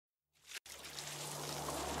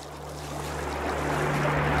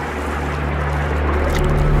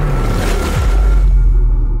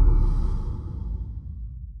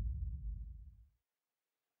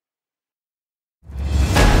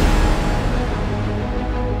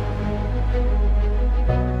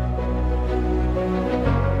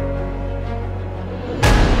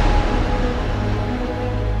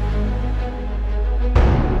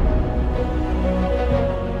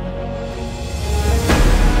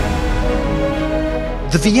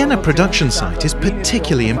The Vienna production site is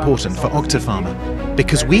particularly important for Octapharma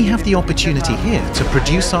because we have the opportunity here to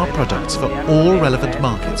produce our products for all relevant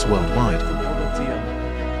markets worldwide.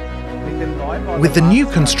 With the new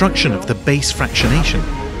construction of the base fractionation,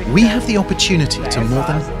 we have the opportunity to more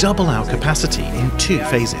than double our capacity in 2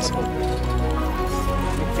 phases.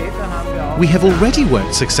 We have already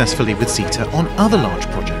worked successfully with ZETA on other large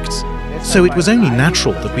projects, so it was only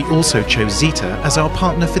natural that we also chose ZETA as our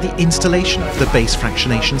partner for the installation of the base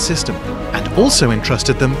fractionation system, and also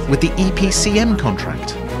entrusted them with the EPCM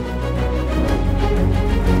contract.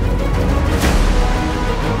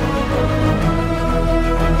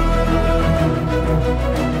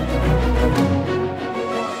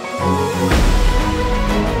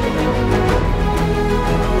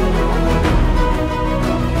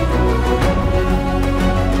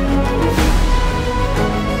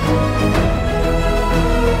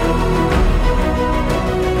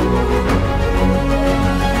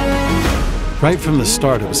 Right from the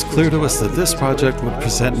start, it was clear to us that this project would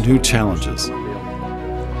present new challenges.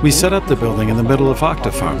 We set up the building in the middle of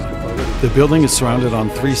Octapharma. The building is surrounded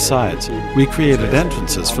on 3 sides. We created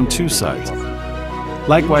entrances from 2 sides.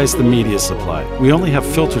 Likewise, the media supply. We only have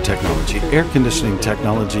filter technology, air conditioning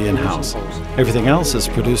technology in-house. Everything else is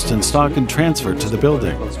produced in stock and transferred to the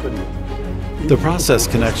building. The process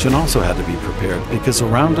connection also had to be prepared because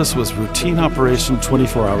around us was routine operation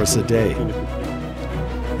 24 hours a day.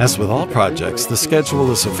 As with all projects, the schedule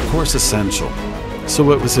is of course essential,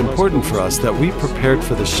 so it was important for us that we prepared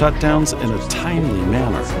for the shutdowns in a timely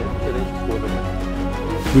manner.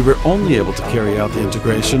 We were only able to carry out the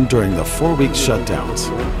integration during the 4-week shutdowns.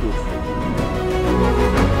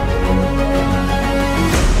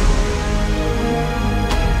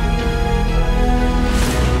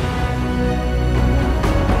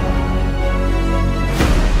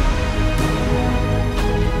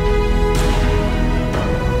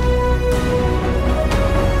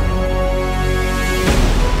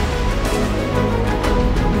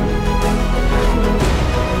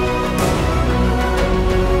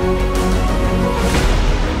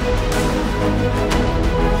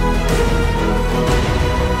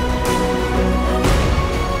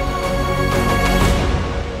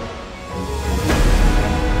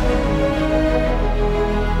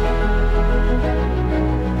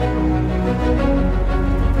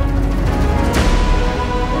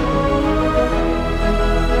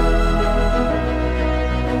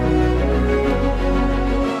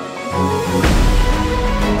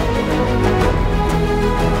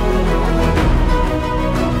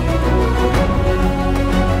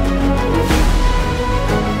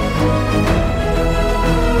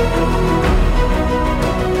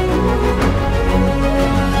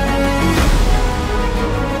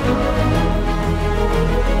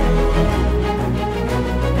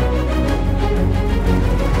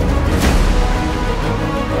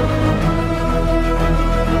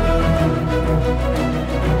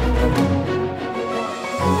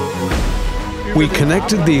 We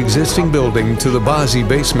connected the existing building to the Bazi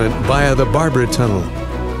basement via the Barbara Tunnel.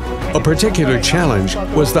 A particular challenge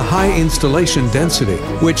was the high installation density,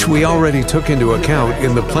 which we already took into account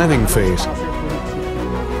in the planning phase.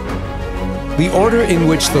 The order in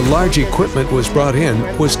which the large equipment was brought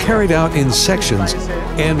in was carried out in sections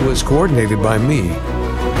and was coordinated by me.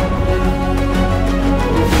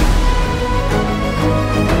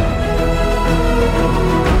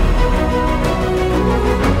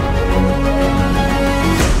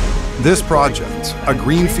 This project, a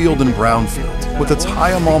greenfield and brownfield, with its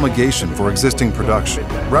high amalgamation for existing production,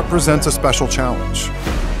 represents a special challenge.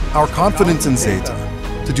 Our confidence in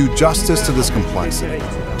ZETA to do justice to this complexity,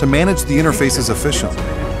 to manage the interfaces efficiently,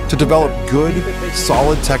 to develop good,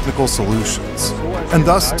 solid technical solutions, and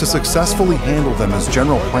thus to successfully handle them as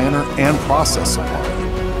general planner and process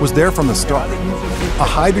supplier, was there from the start. A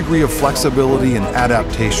high degree of flexibility and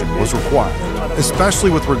adaptation was required, especially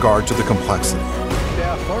with regard to the complexity.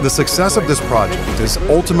 The success of this project is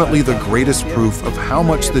ultimately the greatest proof of how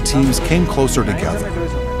much the teams came closer together,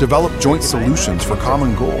 developed joint solutions for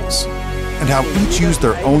common goals, and how each used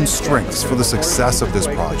their own strengths for the success of this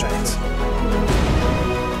project.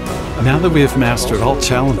 Now that we have mastered all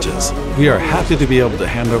challenges, we are happy to be able to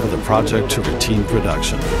hand over the project to routine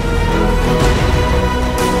production.